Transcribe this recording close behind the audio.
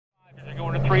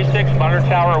runway36, monitor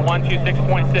tower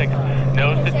 126.6.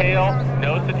 Nose to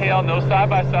tail, no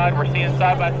side-by-side. We're seeing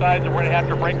side-by-sides and we're going to have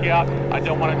to break you out. I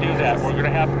don't want to do that. We're going to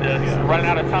have to run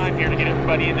out of time here to get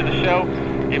everybody into the show.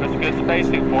 Give us good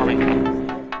spacing for me.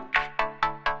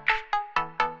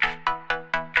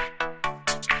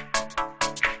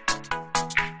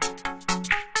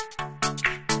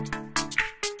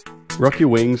 Rock your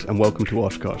wings and welcome to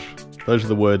Oshkosh. Those are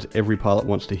the words every pilot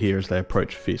wants to hear as they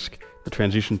approach Fisk, the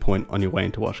transition point on your way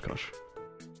into Oshkosh.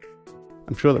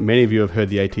 I'm sure that many of you have heard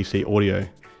the ATC audio,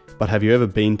 but have you ever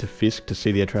been to Fisk to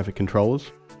see the air traffic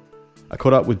controllers? I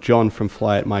caught up with John from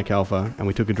Fly at Mike Alpha and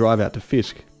we took a drive out to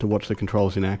Fisk to watch the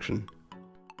controllers in action.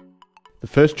 The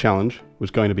first challenge was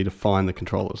going to be to find the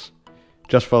controllers.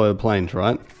 Just follow the planes,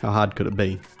 right? How hard could it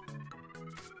be?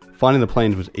 Finding the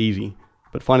planes was easy,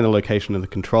 but finding the location of the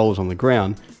controllers on the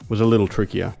ground was a little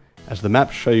trickier, as the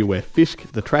maps show you where Fisk,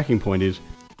 the tracking point, is,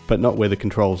 but not where the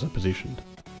controls are positioned.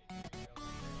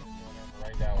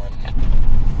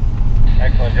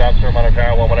 Excellent job, sir. Monitor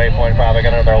tower 118.5. I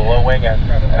got another low wing at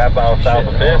half mile south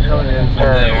of Fisk.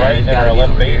 Turn right, enter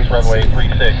left base, runway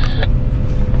 36.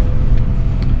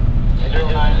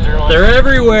 They're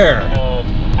everywhere.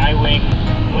 High wing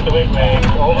with the wing wing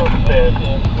over Fisk.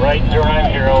 Right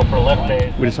 090 for left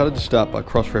base. We decided to start by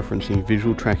cross-referencing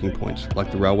visual tracking points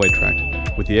like the railway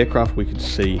track with the aircraft we could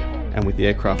see and with the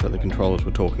aircraft that the controllers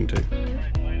were talking to.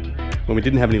 When we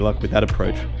didn't have any luck with that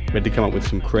approach, we had to come up with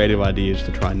some creative ideas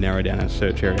to try and narrow down our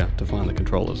search area to find the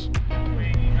controllers.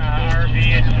 RV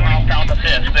is a mile south of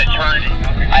Fisk.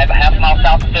 I have a half mile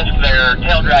south of Fisk. Their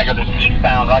tail dragger that's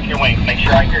eastbound. Rock your wings. Make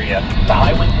sure I hear you. The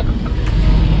high wing.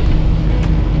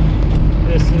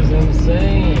 This is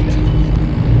insane.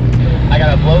 I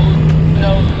got a low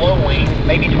nose, low wing,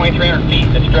 maybe 2,300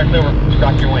 feet. That's directly over.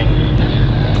 Rock your wings.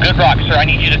 Good rock, sir. I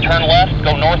need you to turn left,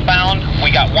 go northbound.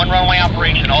 We got one runway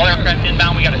operation. All aircraft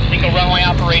inbound. We got a single runway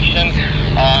operation.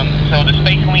 So the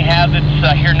spacing we have that's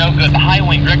here no good. The high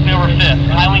wing directly over Fisk.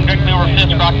 High wing directly over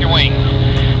Fisk. Rock your wings.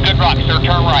 Good rock, sir.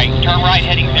 Turn right. Turn right,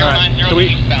 heading 090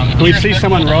 eastbound. Can we see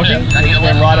someone rocking?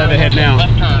 We're right overhead now.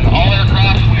 Left turn. All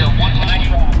aircraft. We are 119.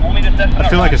 I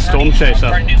feel like a storm chaser.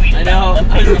 I know.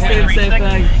 I was saying the same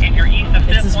thing.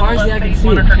 It's as far as the eye can see.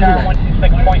 Look at that.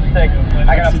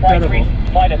 I got a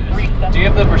flight at 3. Do you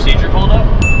have the procedure pulled up?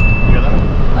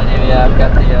 I do, yeah. I've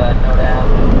got the note app.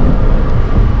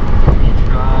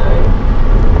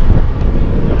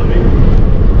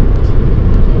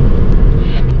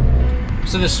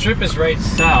 So the strip is right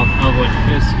south of what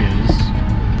Fisk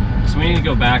is. So we need to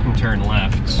go back and turn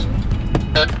left.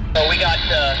 So we got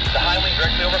the high wing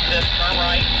directly over Fisk, turn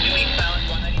right, due eastbound.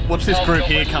 Watch this group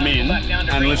here come in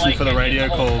and listen for the radio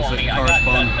calls that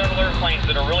correspond. I got several airplanes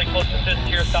that are really close to Fisk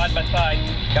here, side by side.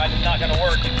 Guys, it's not going to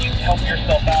work. If you help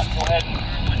yourself out, go ahead.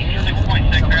 6.6,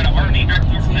 they're at an RV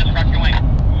directly over Fisk, rock your wing.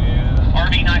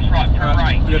 RV, nice rock, turn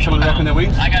right. You got someone rocking their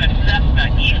wings? I got a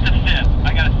Cessna east of Fisk.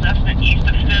 I got a Cessna east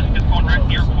of Fisk that's going right to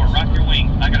the airport, rock your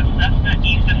wings. I got a Cessna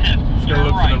east of Fisk. Turn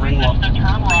right, Cessna,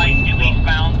 turn right, due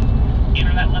eastbound.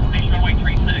 Enter that left base runway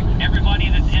 36.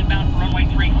 Everybody that's inbound for runway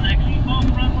 36.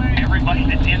 Everybody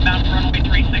that's inbound for runway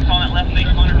 36 on that left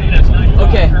base monitor.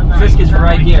 Okay, Fisk is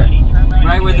right here.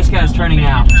 Right where this guy's turning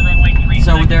now.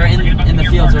 So they're in the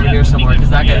fields over here somewhere because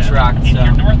that guy's rocked. So.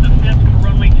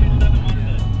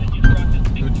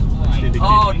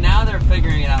 Oh, now they're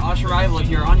figuring it out. Oshkosh Arrival, if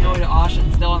you're on your way to Osh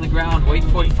and still on the ground, wait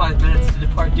 45 minutes to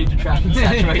depart due to traffic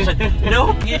saturation.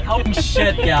 No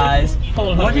shit, guys.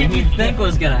 What did you think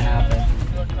was going to happen?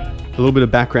 A little bit of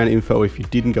background info if you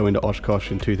didn't go into Oshkosh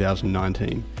in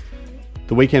 2019.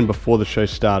 The weekend before the show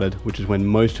started, which is when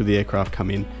most of the aircraft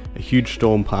come in, a huge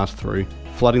storm passed through,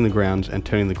 flooding the grounds and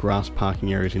turning the grass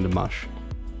parking areas into mush.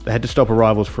 They had to stop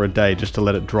arrivals for a day just to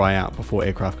let it dry out before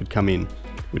aircraft could come in,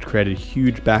 which created a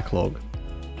huge backlog.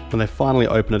 When they finally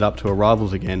opened it up to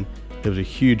arrivals again, there was a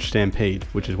huge stampede,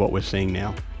 which is what we're seeing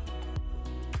now.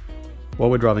 While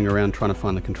we're driving around trying to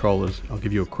find the controllers, I'll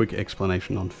give you a quick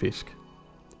explanation on Fisk.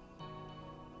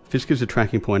 Fisk is a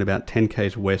tracking point about 10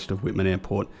 k's west of Whitman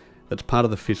Airport that's part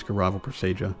of the Fisk Arrival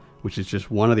procedure, which is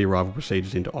just one of the arrival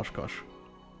procedures into Oshkosh.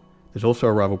 There's also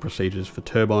arrival procedures for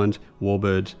turbines,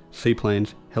 warbirds,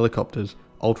 seaplanes, helicopters,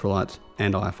 ultralights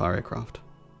and IFR aircraft.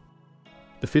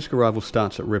 The Fisk Arrival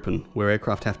starts at Ripon, where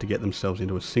aircraft have to get themselves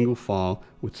into a single file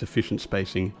with sufficient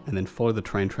spacing and then follow the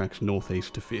train tracks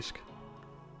northeast to Fisk.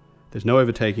 There's no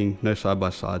overtaking, no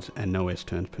side-by-sides and no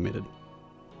S-turns permitted.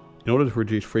 In order to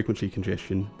reduce frequency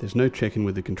congestion, there's no check-in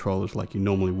with the controllers like you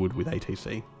normally would with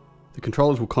ATC. The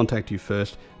controllers will contact you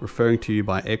first, referring to you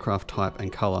by aircraft type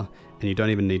and colour, and you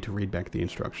don't even need to read back the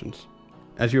instructions.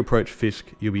 As you approach Fisk,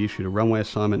 you'll be issued a runway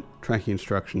assignment, tracking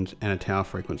instructions and a tower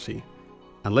frequency.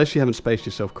 unless you haven't spaced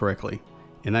yourself correctly.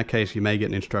 In that case, you may get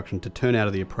an instruction to turn out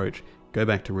of the approach, go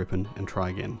back to Ripon and try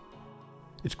again.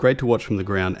 It's great to watch from the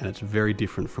ground, and it's very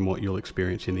different from what you'll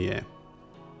experience in the air.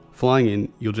 Flying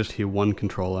in, you'll just hear one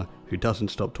controller who doesn't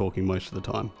stop talking most of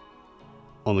the time.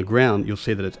 On the ground, you'll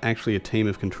see that it's actually a team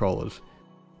of controllers.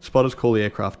 Spotters call the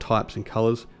aircraft types and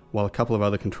colours, while a couple of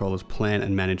other controllers plan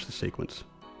and manage the sequence.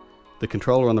 The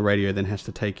controller on the radio then has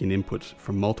to take in inputs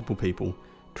from multiple people,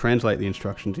 translate the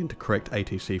instructions into correct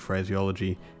ATC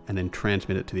phraseology, and then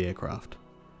transmit it to the aircraft.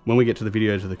 When we get to the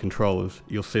videos of the controllers,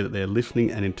 you'll see that they're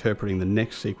listening and interpreting the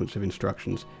next sequence of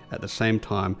instructions at the same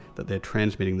time that they're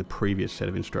transmitting the previous set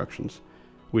of instructions,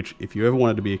 which, if you ever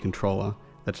wanted to be a controller,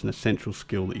 that's an essential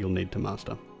skill that you'll need to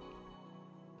master.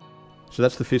 So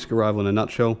that's the Fisk Arrival in a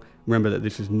nutshell. Remember that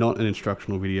this is not an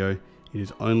instructional video, it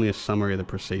is only a summary of the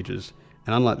procedures,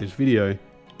 and unlike this video,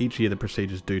 each year the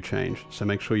procedures do change, so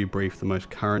make sure you brief the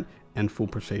most current and full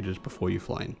procedures before you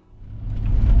fly in.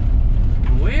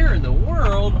 Where in the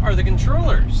world are the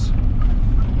controllers?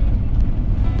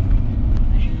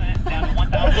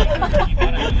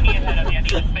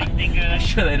 I'm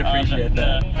sure they'd appreciate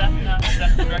that.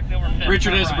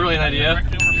 Richard has a brilliant idea.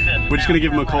 We're just going to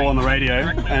give them a call on the radio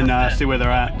and see where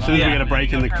they're at. As soon as we get a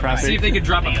break in the traffic. See if they could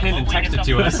drop a pin and text it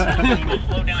to us.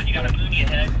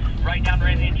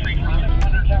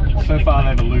 So far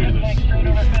they've eluded us.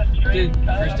 Did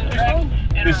Kristen respond?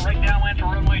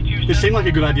 It seemed like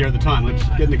a good idea at the time. Let's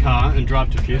get in the car and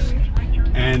drive to Fisk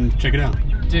and check it out.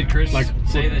 Did Chris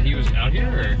say that he was out here?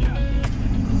 Or?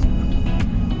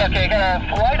 Okay, got a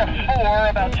flight of 4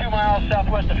 about 2 miles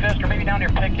southwest of Fisk, or maybe down near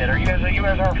Pickett. Are you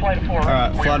guys are flight of 4?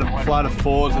 Alright, flight of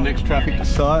 4 is the next traffic to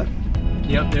sight.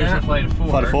 Yep, there's a flight of 4.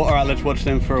 Flight of 4. Alright, let's watch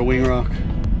them for a wing rock.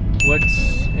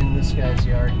 What's in this guy's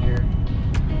yard here?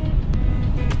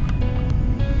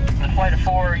 Flight of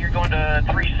 4, you're going to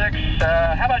 36.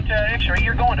 How about X-ray?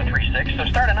 You're going to 36. So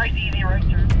start a nice easy right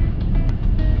through.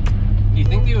 Do you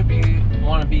think they would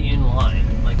want to be in line?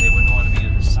 Like they wouldn't want to be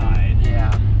to the side?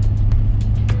 Yeah.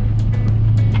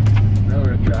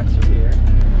 Railroad tracks over here.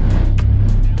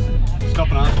 Stop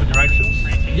and ask for directions?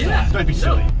 Yeah. Don't be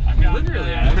silly.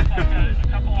 Literally, I A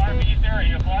couple RVs there. Are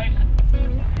you flight?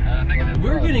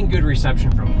 We're getting good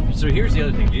reception from them. So here's the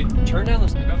other thing, dude. Turn down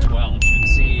this about 12 and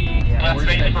see. Left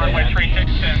base for runway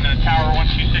 36 and tower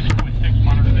 126.6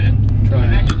 monitor bid. Try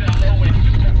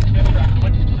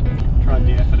and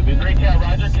de-effort a bit. Great tail,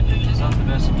 Roger. Continue. It's not the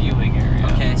best viewing area.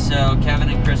 Okay, so Kevin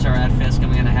and Chris are at Fisk,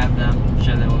 and we're gonna have them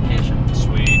show their location.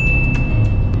 Sweet.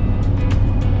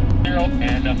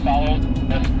 And follow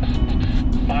the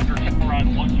monitor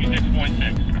run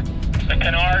 126.6. The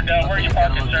Canard, where are you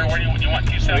parking, sir? Where do you want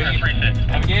 27 or 36?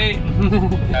 Okay.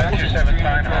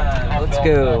 275. Let's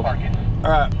go.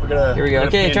 Alright, we're gonna... Here we go.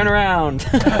 Okay, turn around.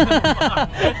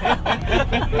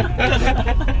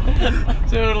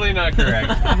 Totally not correct.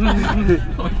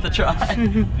 Worth the try.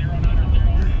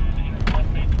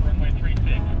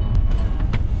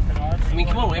 I mean,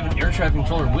 come on, we have an air traffic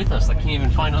controller with us that can't even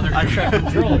find other air traffic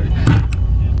controllers.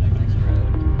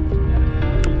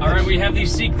 Alright, we have the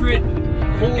secret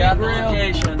We got the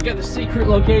location. We got the secret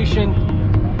location.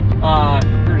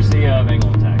 Courtesy of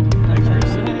Angle Attack. Thanks, Chris.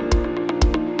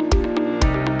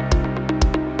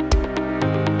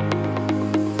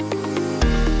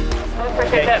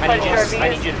 Okay, I need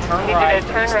you to turn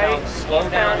right, slow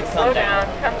down, come down,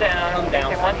 come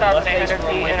down. 1,800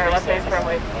 feet in our left base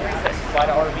runway 36. Flight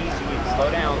of RVs, you need to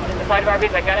slow down. The flight of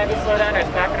RVs, I gotta have you slow down or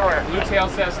it's not gonna work. Blue Tail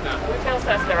Cessna. Blue Tail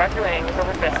Cessna, rock your wings,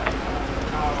 over Fisk.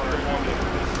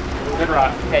 Good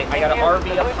rock. Okay, I got an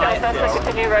RV up high at Fisk.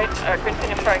 Continue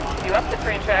up the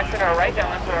train tracks and right down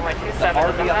to runway 27.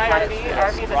 RV up high,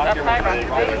 RV is up high, rock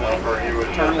your wings.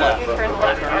 Turn left. Turn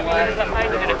left. RV is up high,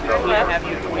 you're gonna turn left.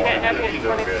 We can't have you at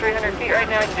 2,300 feet right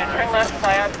now. You're gonna turn left,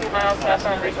 fly out 2 miles south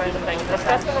on rejoin the thing. The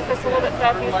Cessna will just a little bit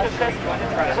southeast of Fisk.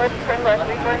 Turn left,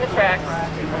 rejoin the tracks.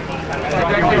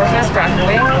 Directly over Fisk, rock your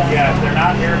wings. Yeah, they're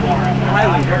not here anymore.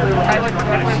 Highway,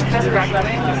 Fisk, rock your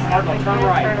wings. Turn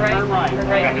right.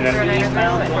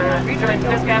 Rejoin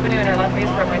Fisk Avenue in our left base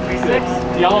runway 36.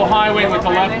 Yellow highway with the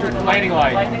left landing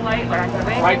light. Lightning light, rock your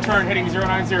wings. Right turn heading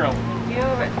 090. You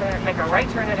make a right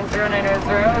turn heading 090. You're going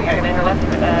to enter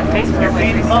left base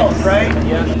runway 36. Right?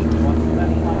 Yes.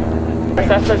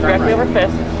 Cessna's directly over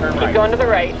Fisk. Keep going to the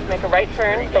right. Make a right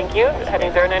turn. Thank you.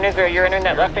 Heading 090. You're entering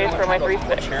that left base runway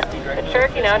 36. The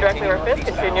Cherokee now directly over Fisk.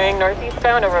 Continuing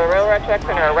northeastbound over the railroad tracks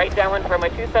and our right downwind for runway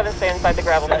 27. Stay inside the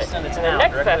gravel pit. And the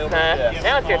next Cessna,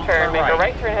 now it's your turn. Make a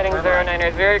right turn heading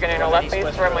 090. You're going to enter left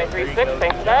base for runway 36.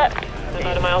 Thanks for that.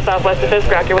 About a mile southwest of Fisk.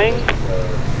 Rock your wings.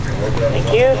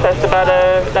 Thank you. So that's about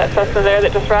that Cessna there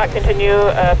that just rocked. Continue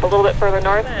up a little bit further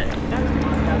north.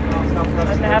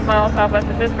 half mile southwest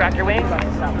of Fisk, rock your wings.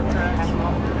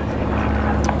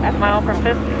 Half mile from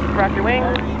Fisk, rock your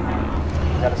wings.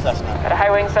 Got a Cessna. Got a high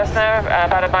wing Cessna,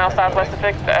 about a mile southwest of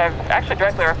Fisk, actually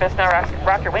directly over Fisk now,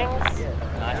 rock your wings. Thank you.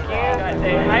 Got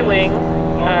a high wing,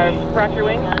 rock your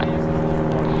wings.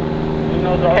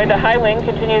 Okay, the high wing,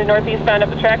 continue northeastbound up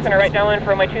the tracks and are right downwind for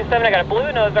runway 27. I got a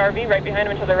blue nose RV right behind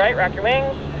him and to the right, rock your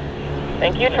wings.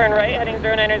 Thank you, turn right, heading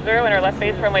 090 and our left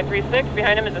base for runway 36.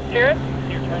 Behind him is a Cirrus.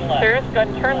 Cirrus, go ahead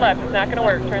and turn left, it's not going to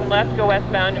work. Turn left, go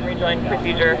westbound and rejoin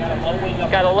procedure.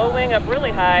 Got a low wing up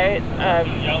really high.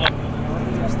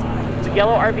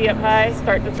 Yellow RV up high,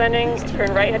 start descending,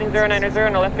 turn right, heading 090 and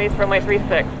our left base for runway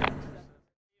 36.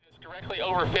 Directly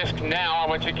over Fisk now. I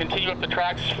want you to continue up the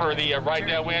tracks for the right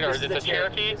downwind, or is it the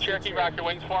Cherokee? Cherokee, rock your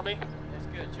wings for me.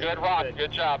 Good rock,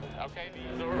 good job. Okay.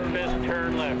 Over Fisk,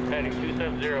 turn left, heading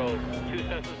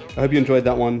 270. I hope you enjoyed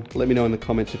that one. Let me know in the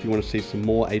comments if you want to see some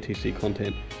more ATC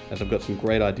content, as I've got some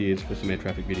great ideas for some air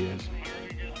traffic videos.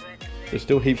 There's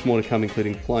still heaps more to come,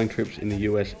 including flying trips in the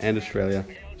US and Australia,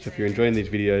 so if you're enjoying these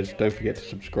videos, don't forget to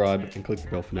subscribe and click the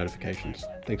bell for notifications.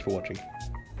 Thanks for watching.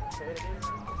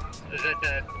 Is it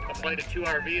a flight of 2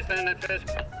 RVs then at Fisk?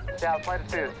 Yeah, flight of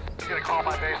 2. Just gonna call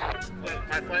my base.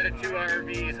 My flight of 2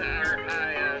 RVs are,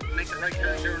 I make the right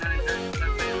turn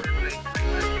 090.